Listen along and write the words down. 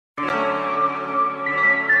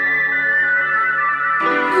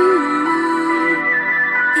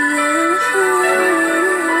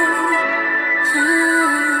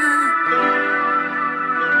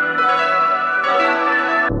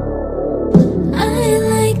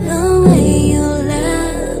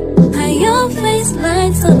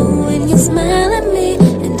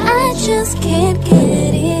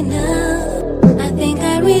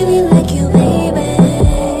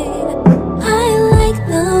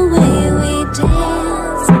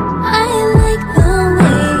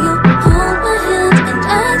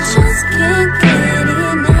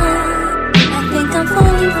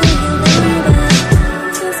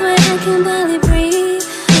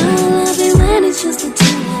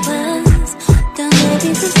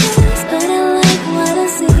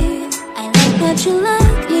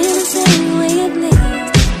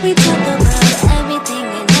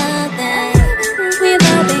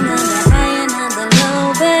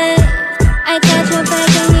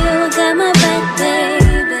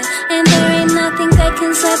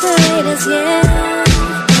eyes,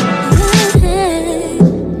 yeah.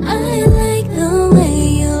 I like the way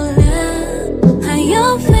you laugh, how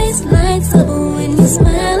your face lights up when you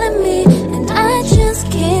smile at me, and I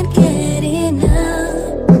just can't get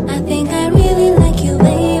enough. I think I really like you,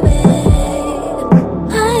 baby.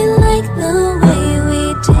 I like the way we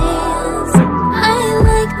dance, I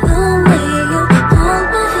like the way you hold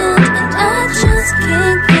my hand, and I just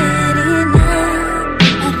can't get enough.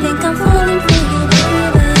 I think I'm falling for you,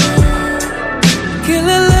 baby. Girl,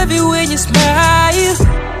 I love you when you smile,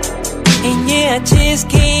 and yeah, I just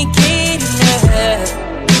can't get enough.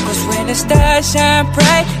 Cause when the stars shine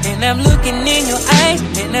bright, and I'm looking in your eyes,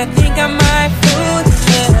 and I think I might fall in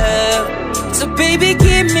love. So baby,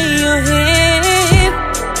 give me your hand,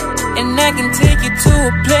 and I can take you to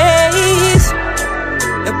a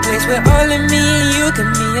place where only me and you can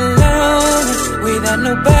be alone, without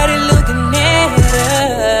nobody looking at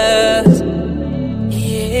us.